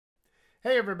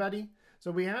Hey everybody!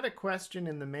 So we had a question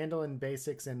in the Mandolin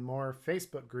Basics and More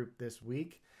Facebook group this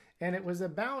week, and it was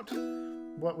about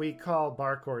what we call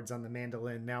bar chords on the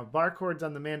mandolin. Now, bar chords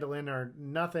on the mandolin are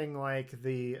nothing like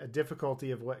the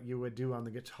difficulty of what you would do on the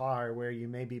guitar, where you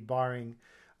may be barring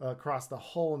across the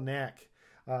whole neck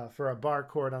for a bar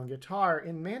chord on guitar.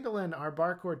 In mandolin, our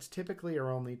bar chords typically are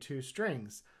only 2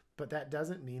 strings, but that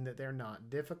doesn't mean that they're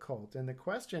not difficult. And the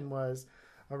question was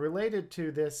related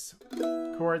to this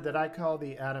chord that I call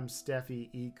the Adam Steffi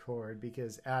E chord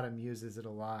because Adam uses it a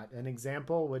lot. An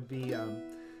example would be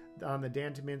on the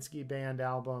Dan Tyminski Band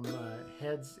album,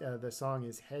 the song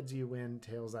is Heads You Win,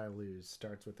 Tails I Lose.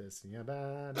 Starts with this.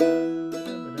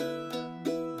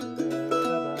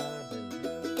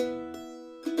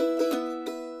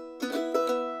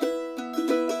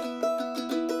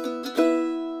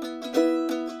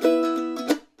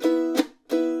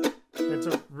 It's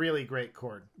a really great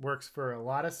chord. Works for a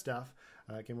lot of stuff.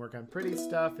 It can work on pretty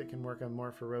stuff. It can work on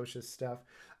more ferocious stuff.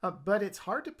 But it's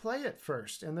hard to play at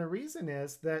first. And the reason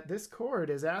is that this chord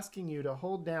is asking you to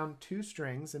hold down 2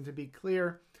 strings. And to be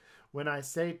clear, when I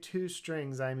say 2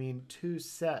 strings, I mean 2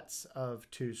 sets of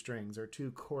 2 strings, or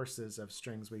 2 courses of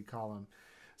strings, we call them.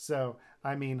 So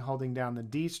I mean holding down the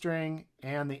D string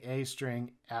and the A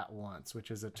string at once,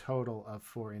 which is a total of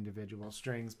 4 individual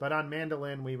strings. But on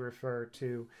mandolin, we refer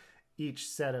to each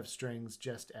set of strings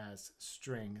just as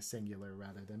string, singular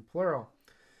rather than plural.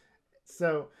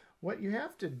 So what you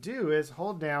have to do is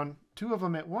hold down 2 of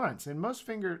them at once, and most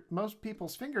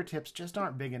people's fingertips just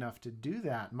aren't big enough to do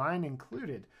that, mine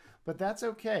included. But that's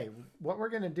okay. What we're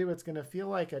going to do, it's going to feel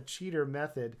like a cheater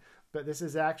method, but this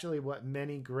is actually what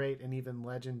many great and even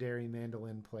legendary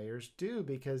mandolin players do,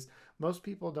 because most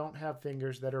people don't have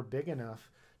fingers that are big enough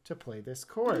to play this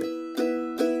chord.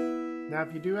 Now,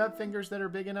 if you do have fingers that are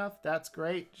big enough, that's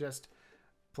great. Just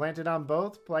plant it on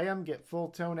both, play them, get full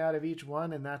tone out of each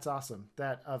one, and that's awesome.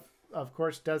 That, of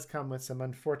course, does come with some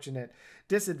unfortunate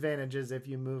disadvantages if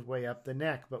you move way up the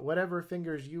neck. But whatever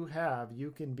fingers you have,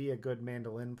 you can be a good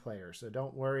mandolin player. So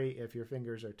don't worry if your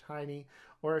fingers are tiny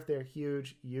or if they're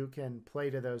huge, you can play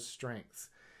to those strengths.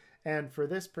 And for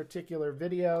this particular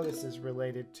video, this is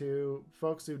related to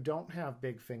folks who don't have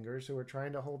big fingers who are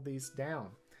trying to hold these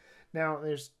down. Now,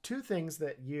 there's 2 things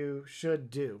that you should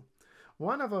do.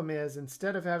 One of them is,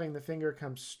 instead of having the finger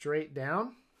come straight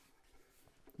down,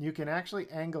 you can actually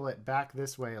angle it back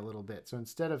this way a little bit. So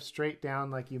instead of straight down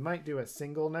like you might do a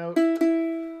single note,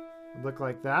 look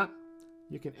like that,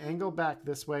 you can angle back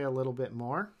this way a little bit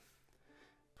more.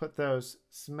 Put those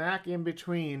smack in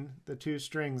between the 2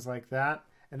 strings like that,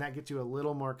 and that gets you a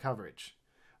little more coverage.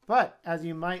 But as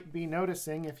you might be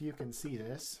noticing, if you can see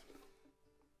this,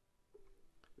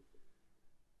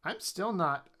 I'm still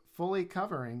not fully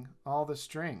covering all the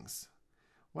strings.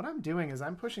 What I'm doing is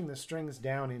I'm pushing the strings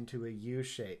down into a U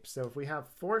shape. So if we have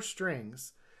 4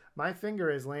 strings, my finger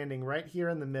is landing right here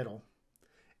in the middle,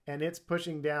 and it's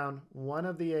pushing down one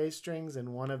of the A strings and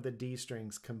one of the D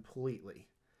strings completely.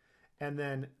 And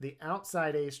then the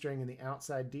outside A string and the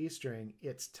outside D string,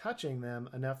 it's touching them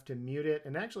enough to mute it,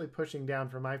 and actually pushing down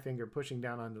for my finger, pushing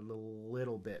down on a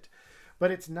little bit.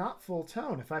 But it's not full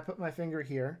tone. If I put my finger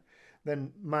here,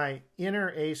 then my inner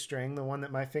A string, the one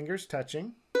that my finger's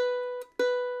touching,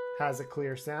 has a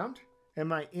clear sound. And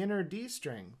my inner D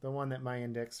string, the one that my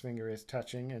index finger is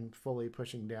touching and fully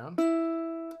pushing down,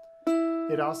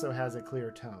 it also has a clear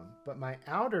tone. But my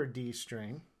outer D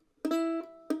string,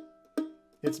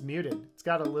 it's muted. It's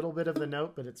got a little bit of the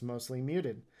note, but it's mostly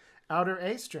muted. Outer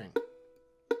A string,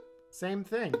 same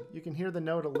thing. You can hear the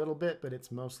note a little bit, but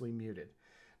it's mostly muted.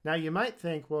 Now you might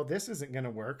think, well, this isn't going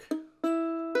to work.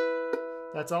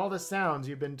 That's all the sounds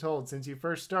you've been told since you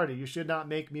first started. You should not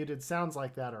make muted sounds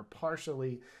like that or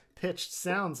partially pitched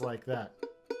sounds like that.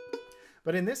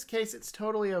 But in this case, it's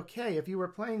totally okay. If you were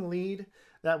playing lead,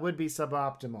 that would be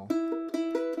suboptimal.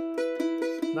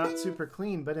 Not super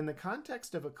clean, but in the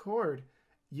context of a chord,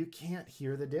 you can't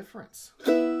hear the difference.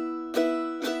 When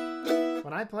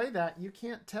I play that, you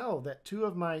can't tell that 2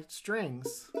 of my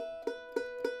strings,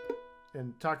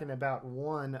 and talking about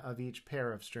one of each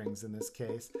pair of strings in this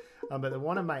case, but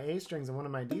one of my A strings and one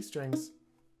of my D strings,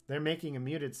 they're making a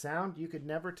muted sound. You could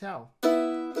never tell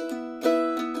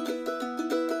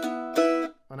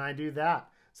when I do that.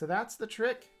 So that's the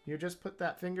trick. You just put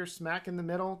that finger smack in the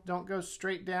middle. Don't go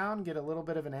straight down. Get a little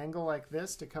bit of an angle like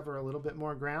this to cover a little bit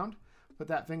more ground. Put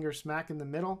that finger smack in the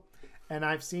middle. And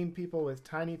I've seen people with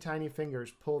tiny, tiny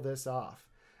fingers pull this off.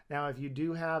 Now, if you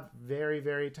do have very,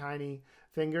 very tiny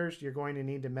fingers, you're going to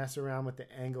need to mess around with the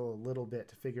angle a little bit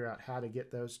to figure out how to get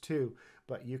those 2.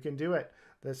 But you can do it.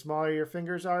 The smaller your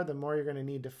fingers are, the more you're going to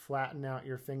need to flatten out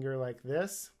your finger like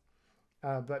this.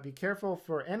 But be careful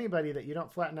for anybody that you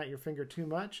don't flatten out your finger too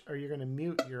much, or you're going to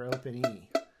mute your open E.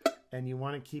 And you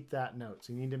want to keep that note.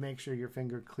 So you need to make sure your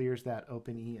finger clears that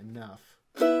open E enough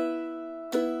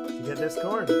to get this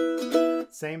chord.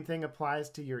 Same thing applies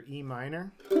to your E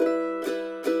minor.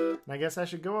 And I guess I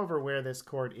should go over where this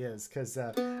chord is, because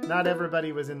not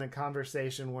everybody was in the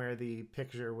conversation where the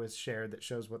picture was shared that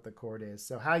shows what the chord is.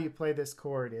 So how you play this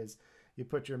chord is you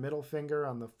put your middle finger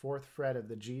on the 4th fret of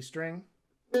the G string.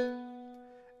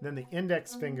 Then the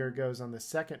index finger goes on the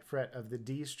 2nd fret of the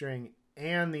D string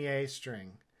and the A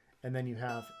string. And then you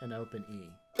have an open E.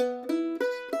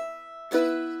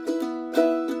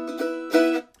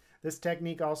 This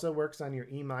technique also works on your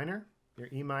E minor. Your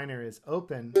E minor is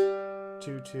open,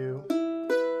 2-2,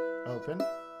 open.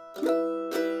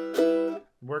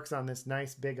 Works on this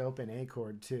nice big open A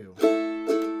chord too.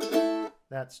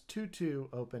 That's 2-2,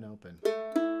 open, open.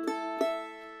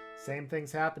 Same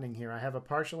thing's happening here. I have a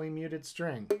partially muted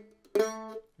string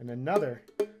and another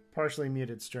partially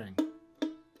muted string.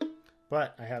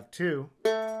 But I have 2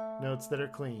 notes that are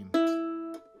clean.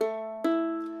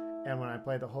 And when I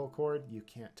play the whole chord, you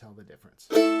can't tell the difference.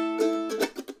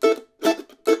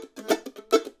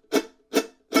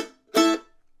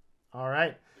 All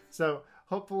right, so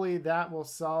hopefully that will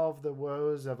solve the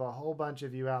woes of a whole bunch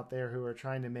of you out there who are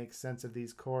trying to make sense of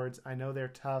these chords. I know they're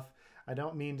tough. I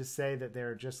don't mean to say that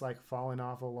they're just like falling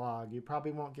off a log. You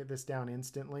probably won't get this down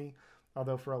instantly.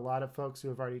 Although for a lot of folks who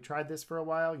have already tried this for a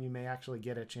while, you may actually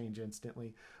get a change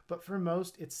instantly. But for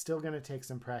most, it's still going to take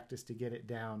some practice to get it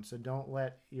down. So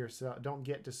don't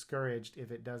get discouraged if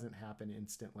it doesn't happen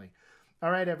instantly. All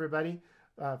right, everybody.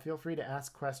 Feel free to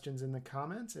ask questions in the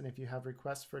comments. And if you have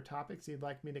requests for topics you'd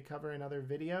like me to cover in other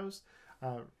videos,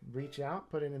 reach out,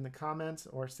 put it in the comments,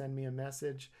 or send me a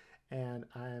message. And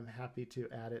I am happy to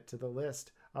add it to the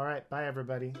list. All right, bye,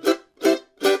 everybody.